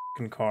hate this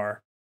fucking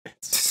car.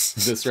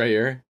 This right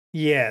here.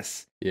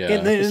 Yes. Yeah.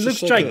 And then it It's looks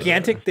just like a-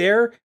 gigantic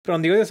there, but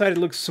on the other side it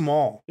looks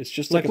small. It's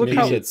just Like, like, look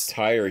a how- piece of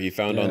tire he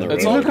found on the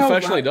That's road. all look how-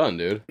 professionally done,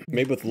 dude.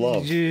 Made with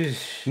love.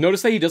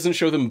 Notice that he doesn't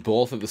show them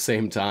both at the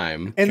same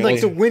time. And like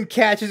the wind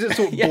catches it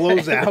so it Yeah,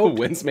 blows The out.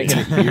 wind's making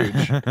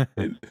it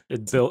huge.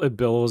 It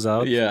billows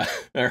out. Yeah.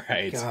 All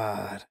right.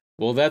 God.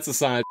 Well, that's a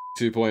Sonic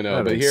 2.0,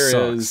 That but thing here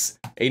sucks. is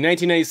a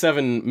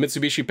 1997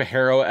 Mitsubishi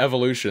Pajero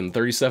Evolution,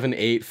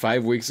 37.8,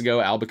 5 weeks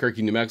ago,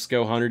 Albuquerque, New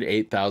Mexico,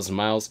 108,000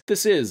 miles.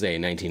 This is a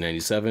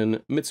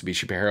 1997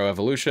 Mitsubishi Pajero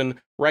Evolution,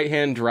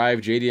 right-hand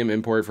drive JDM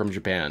import from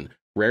Japan.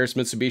 Rarest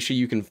Mitsubishi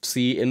you can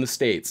see in the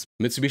States.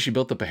 Mitsubishi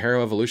built the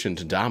Pajero Evolution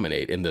to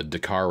dominate in the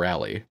Dakar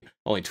Rally.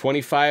 Only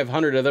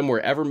 2,500 of them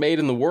were ever made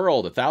in the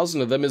world.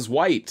 1,000 of them is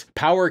white.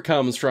 Power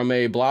comes from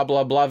a blah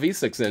blah blah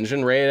V6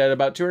 engine rated at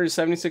about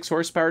 276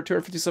 horsepower,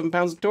 257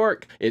 pounds of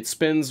torque. It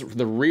spins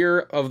the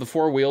rear of the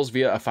 4 wheels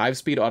via a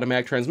 5-speed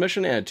automatic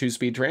transmission and a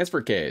 2-speed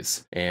transfer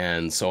case,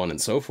 and so on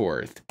and so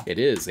forth. It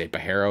is a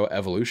Pajero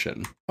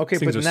Evolution. Okay,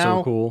 These but are now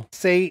so cool.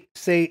 say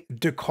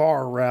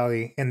Dakar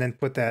rally and then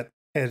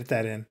edit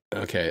that in.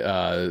 Okay,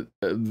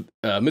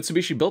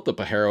 Mitsubishi built the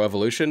Pajero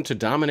Evolution to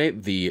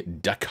dominate the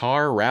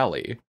Dakar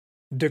Rally.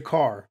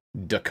 Dakar.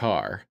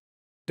 Dakar.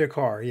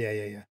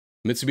 Yeah.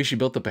 Mitsubishi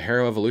built the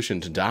Pajero Evolution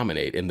to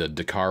dominate in the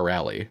Dakar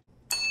Rally.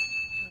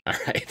 All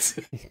right.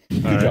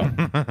 All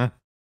right.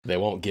 They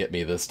won't get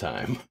me this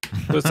time.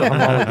 That's a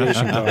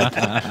homologation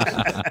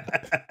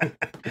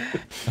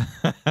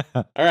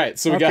car. All right,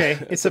 so we Okay,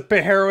 got it's a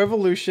Pajero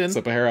Evolution. it's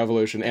a Pajero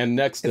Evolution, and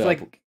next It's up,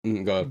 like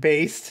go ahead.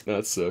 based. No,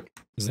 that's sick.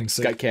 This thing's It's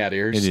sick. got cat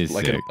ears, It is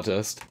like sick. an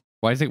autist.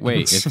 Why is it?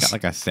 Wait, it's got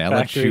like a salad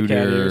Factory cat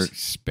shooter ears.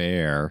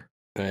 spare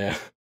Yeah.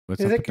 What's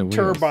It's up like with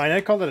the a wheels? turbine.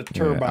 I call it a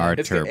turbine. our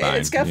It's turbine. got,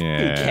 it's got fucking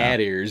Yeah. cat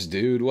ears,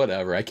 dude.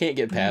 Whatever. I can't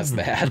get past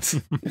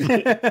that.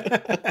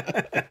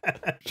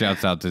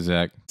 Shouts out to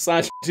Zach.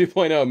 Sancho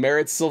 2.0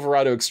 Merit's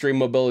Silverado Extreme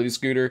Mobility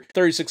Scooter,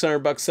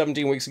 $3,600,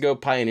 17 weeks ago,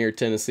 Pioneer,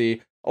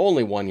 Tennessee.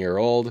 Only 1 year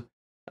old.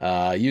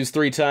 Used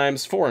 3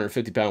 times,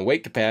 450-pound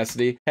weight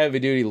capacity,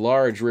 heavy-duty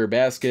large rear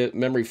basket,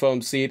 memory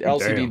foam seat,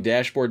 LCD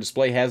dashboard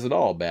display has it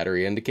all.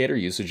 Battery indicator,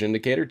 usage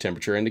indicator,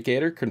 temperature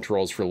indicator,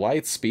 controls for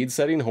lights, speed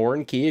setting,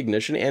 horn, key,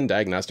 ignition, and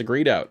diagnostic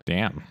readout.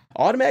 Damn.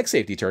 Automatic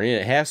safety turning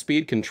at half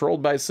speed,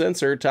 controlled by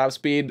sensor, top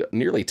speed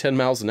nearly 10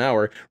 miles an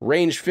hour,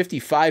 range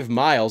 55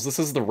 miles. This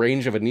is the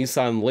range of a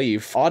Nissan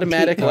Leaf.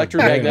 Automatic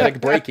electromagnetic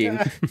braking,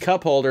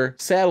 cup holder,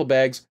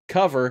 saddlebags,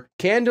 cover,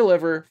 can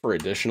deliver for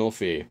additional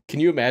fee. Can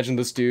you imagine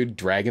this dude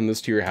dragging this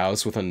to your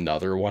house with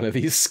another one of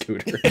these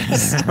scooters?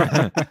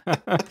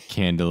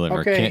 Can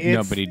deliver. Okay, Can't, it's-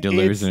 nobody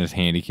delivers it's- in his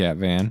handicap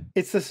van.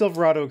 It's the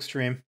Silverado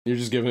Extreme. You're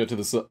just giving it to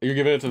this. You're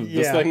giving it to this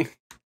Yeah. thing.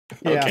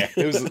 Yeah. Okay,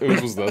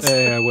 whose was this?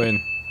 Hey, I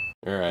win.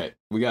 All right,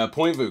 we got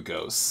Point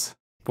Vucos.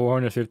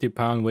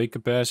 450-pound weight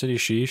capacity.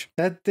 Sheesh.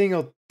 That thing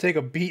will take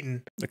a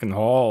beating. I can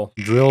haul.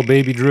 Drill,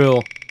 baby,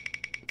 drill.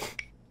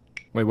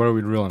 Wait, what are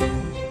we drilling?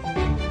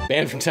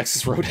 Banned from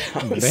Texas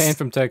Roadhouse. Banned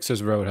from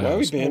Texas Why are we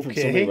Roadhouse. banned from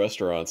so Okay. many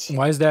restaurants?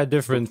 Why is that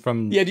different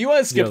from? Yeah, do you want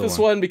to skip other this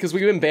one. one because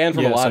we've been banned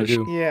from Yes, a lot I of shit?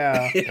 do.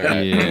 Yeah. All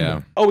right.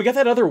 Yeah. Oh, we got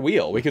that other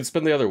wheel. We could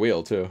spin the other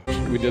wheel too.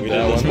 We did We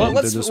that did this one. one.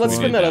 Let's Did this let's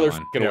one. spin that other That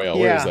one. fucking wheel.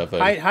 Where is that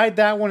thing? Hide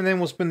that one and then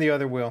we'll spin the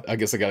other wheel. I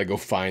guess I gotta go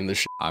find the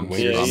shit. I'm,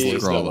 Wait, Yeah, I'm he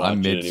is scroll. not I'm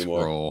watching mid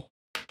anymore. scroll.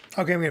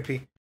 Okay, I'm gonna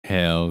pee.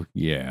 Hell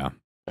yeah.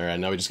 All right,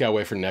 now we just gotta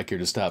wait for Necker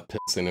to stop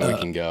pissing and we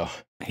can go.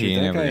 He Dude,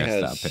 ain't that never guy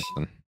gonna has- stop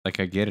pissing. Like,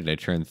 I get it. I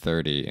turned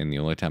 30, and the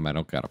only time I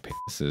don't gotta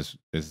piss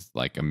is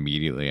like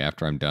immediately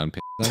after I'm done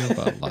pissing.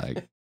 But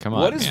like, come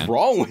on, What is man.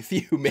 wrong with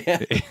you,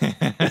 man?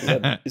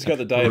 He's got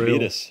the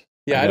diabetes.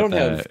 Yeah, I got don't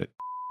have that-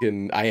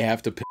 fucking I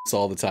have to piss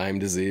all the time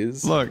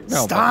disease. Look,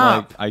 no,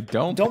 Stop. But, like, I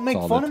don't. Don't piss make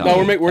all fun the of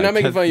time. No, we're not Like,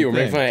 making fun of you. that's We're the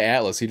making fun thing. of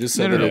Atlas. He just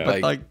No, said no, no, that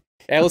but like,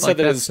 Atlas but, said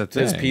that like, his that's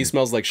the his thing. pee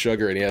smells like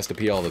sugar and he has to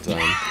pee all the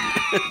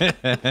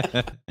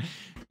time.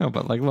 no,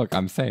 but like, look,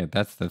 I'm saying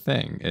that's the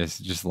thing. It's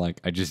just like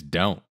I just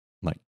don't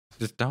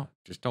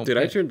just don't Dude,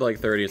 I piss. turned like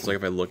 30. It's like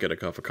if I look at a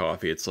cup of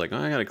coffee, it's like, oh,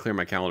 I gotta clear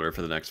my calendar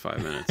for the next 5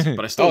 minutes.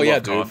 But I still Oh love yeah,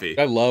 dude. coffee.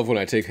 I love when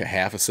I take a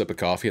half a sip of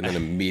coffee and then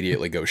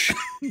immediately go shit.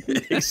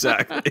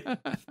 Exactly.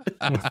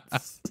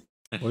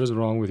 What is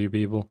wrong with you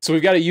people? So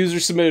we've got a user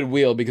submitted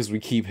wheel because we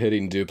keep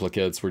hitting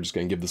duplicates. We're just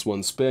gonna give this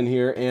one spin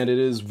here, and it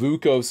is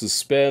Vukos'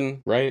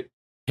 spin, right?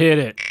 Hit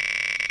it.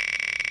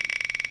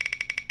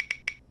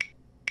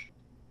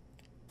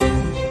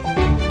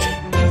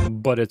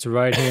 But it's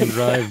right-hand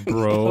drive,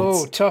 bro.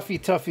 Oh,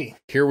 toughy.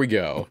 Here we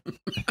go.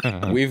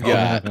 We've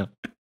got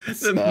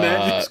The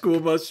Magic School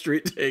Bus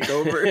Street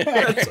Takeover.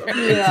 That's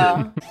amazing.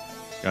 Yeah.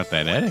 Got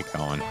that edit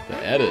going. the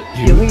edit.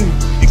 Healing.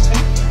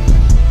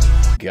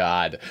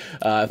 God.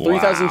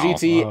 3000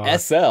 GT Wow.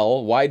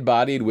 SL,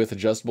 wide-bodied with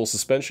adjustable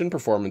suspension,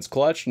 performance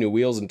clutch, new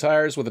wheels and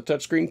tires with a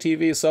touchscreen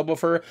TV,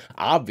 subwoofer,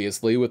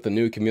 obviously with the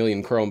new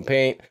chameleon chrome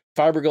paint,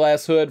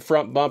 fiberglass hood,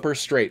 front bumper,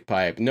 straight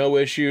pipe. No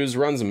issues,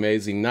 runs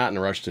amazing, not in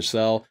a rush to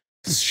sell.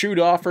 Shoot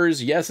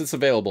offers, yes, it's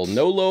available.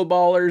 No low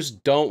ballers,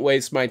 don't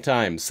waste my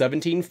time.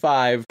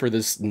 17.5 for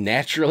this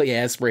naturally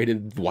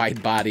aspirated,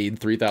 wide-bodied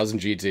 3000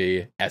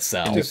 GT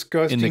SL.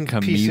 Disgusting In the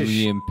piece of shit.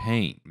 chameleon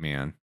paint,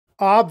 man.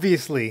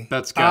 Obviously.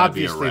 That's gotta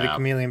be a obviously the wrap.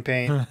 chameleon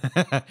paint.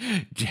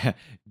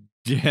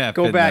 Jeff,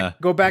 Go and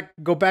back,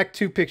 go back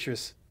 2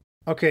 pictures.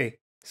 Okay,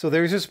 so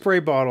there's his spray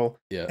bottle,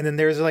 Yeah. and then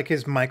there's like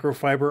his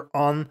microfiber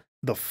on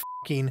the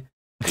fucking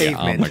Yeah,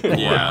 on the pavement.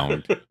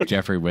 ground.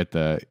 Jeffrey with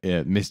the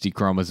misty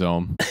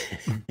chromosome.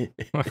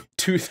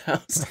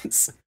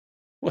 2000s.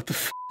 What the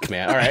fuck,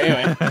 man? All right,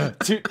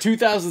 anyway.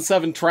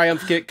 2007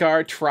 Triumph kit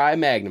car,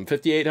 Tri-Magnum,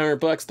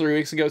 $5,800, 3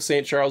 weeks ago,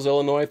 St. Charles,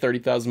 Illinois,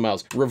 30,000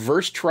 miles.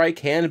 Reverse trike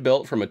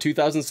hand-built from a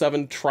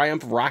 2007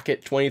 Triumph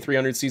Rocket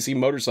 2300cc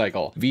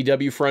motorcycle.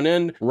 VW front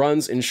end,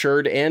 runs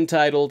insured and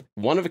titled,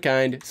 one of a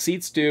kind,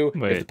 seats due.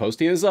 Wait. If the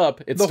posting is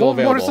up, it's The still whole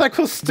available.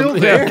 motorcycle's still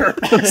Yeah. there.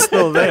 It's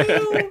still there.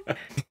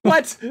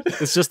 What?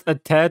 It's just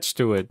attached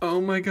to it.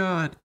 Oh my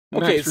god.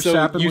 Okay, Max so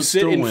Verstappen you would sit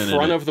still in win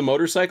front it. of the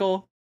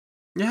motorcycle?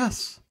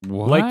 Yes.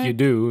 What? Like you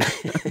do.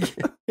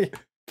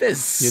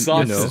 This You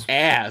sucks know.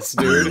 ass,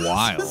 dude.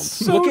 Wild.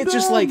 Look at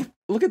just like,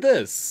 look at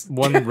this.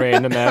 One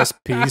random ass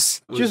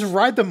piece. Just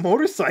ride the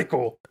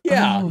motorcycle.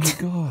 Yeah. Oh my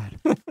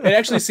god. It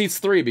actually seats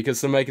 3 because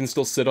somebody can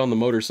still sit on the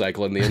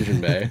motorcycle in the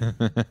engine bay.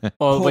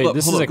 Oh Hold wait, up,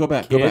 this hold is up, a go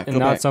back, kit go back, and go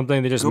not back.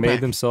 something they just Go made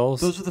back.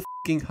 themselves. Those are the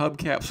fucking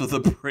hubcaps with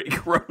the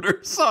brake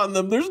rotors on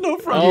them. There's no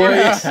front Oh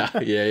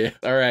brakes. yeah.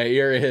 All right,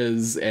 here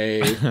is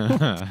a,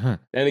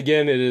 and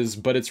again it is,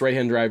 but it's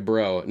right-hand drive,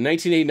 bro.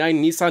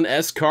 1989 Nissan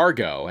S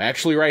Cargo,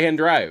 actually right-hand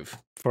drive.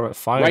 For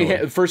finally. Right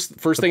hand, first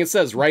thing it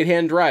says,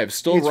 right-hand drive,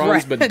 still It's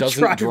runs but right-hand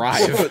doesn't drive.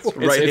 drive.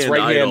 It's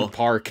right-hand idle.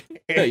 park.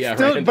 Yeah,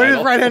 Still, right-hand but it's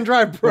idle. right-hand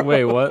drive, bro.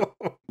 Wait, what?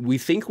 We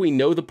think we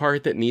know the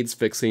part that needs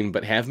fixing,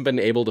 but haven't been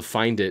able to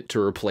find it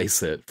to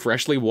replace it.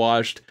 Freshly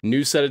washed,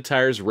 new set of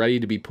tires ready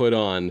to be put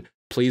on.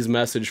 Please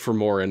message for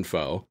more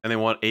info. And they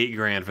want $8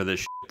 grand for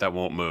this that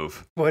won't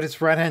move. But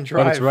it's right-hand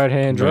drive. But it's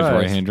right-hand It's drive.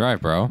 right-hand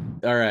drive, bro.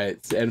 All right.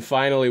 And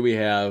finally, we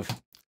have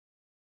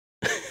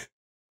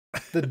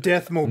The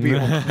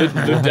Deathmobile.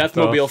 the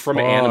Deathmobile from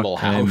Animal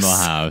House. Animal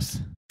House.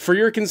 For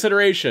your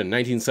consideration,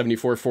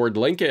 1974 Ford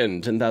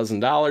Lincoln,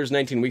 $10,000,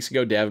 19 weeks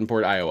ago,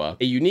 Davenport, Iowa.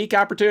 A unique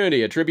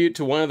opportunity, a tribute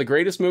to one of the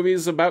greatest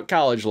movies about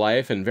college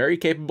life and very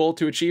capable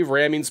to achieve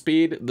ramming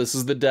speed. This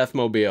is the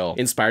Deathmobile.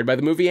 Inspired by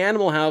the movie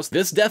Animal House,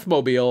 this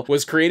Deathmobile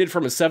was created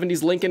from a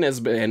 70s Lincoln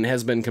and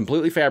has been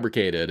completely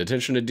fabricated.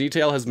 Attention to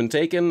detail has been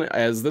taken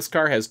as this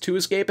car has 2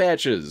 escape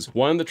hatches,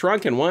 one in the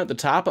trunk and one at the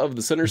top of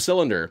the center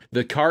cylinder.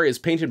 The car is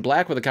painted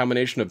black with a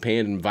combination of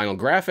paint and vinyl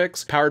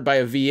graphics. Powered by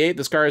a V8,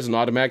 this car has an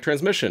automatic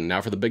transmission. Now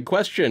for the big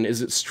question,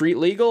 is it street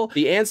legal?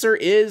 The answer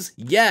is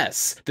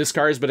yes. This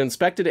car has been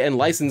inspected and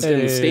licensed in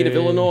the state of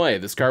Illinois.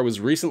 This car was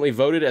recently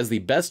voted as the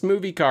best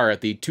movie car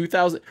at the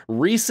 2003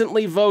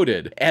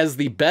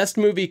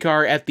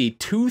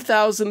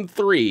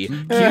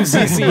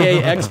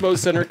 QCCA Expo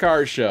Center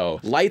Car Show.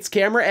 Lights,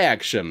 camera,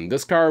 action.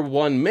 This car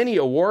won many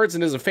awards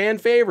and is a fan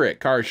favorite.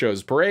 Car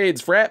shows, parades,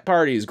 frat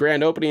parties,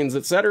 grand openings,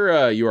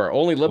 etc. You are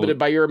only limited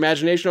by your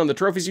imagination on the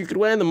trophies you could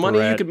win, the money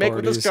you could make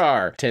with this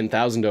car.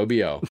 10,000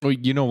 OBO. Well,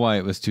 you know why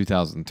it was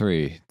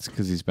 2003? It's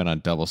because he's been on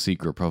double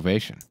secret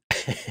probation.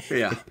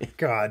 Yeah.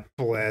 God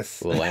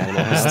bless. Little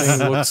Animal This House.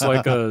 thing looks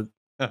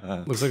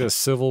like a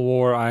Civil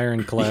War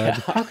ironclad.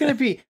 How can it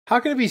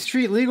be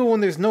street legal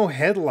when there's no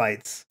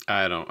headlights?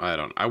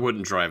 I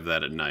wouldn't drive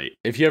that at night.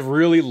 If you have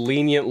really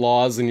lenient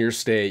laws in your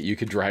state, you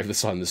could drive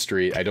this on the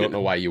street. I don't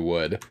know why you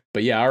would.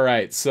 But yeah, all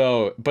right.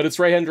 So, but it's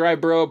right-hand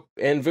drive, bro.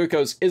 And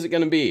Vukos, is it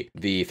going to be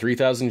the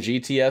 3000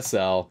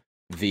 GTSL,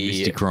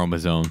 Misty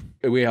Chromosome.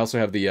 We also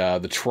have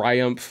the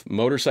Triumph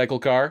motorcycle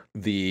car,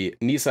 the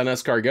Nissan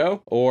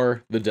Escargot,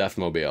 or the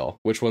Deathmobile?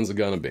 Which one's it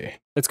going to be?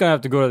 It's going to have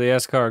to go to the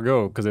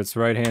Escargot because it's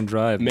right-hand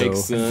drive,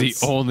 Makes though.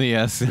 sense.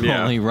 The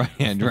only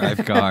right-hand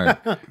drive car.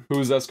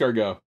 Who's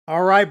Escargot?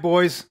 All right,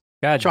 boys.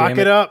 God Chalk damn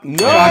it up. No!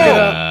 Chalk it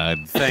up.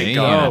 Thank damn.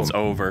 God it's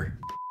over.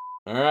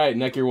 All right,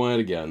 Neckir won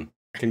it again.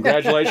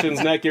 Congratulations,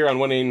 Neckir, on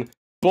winning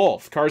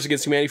both Cars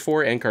Against Humanity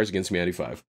 4 and Cars Against Humanity 5.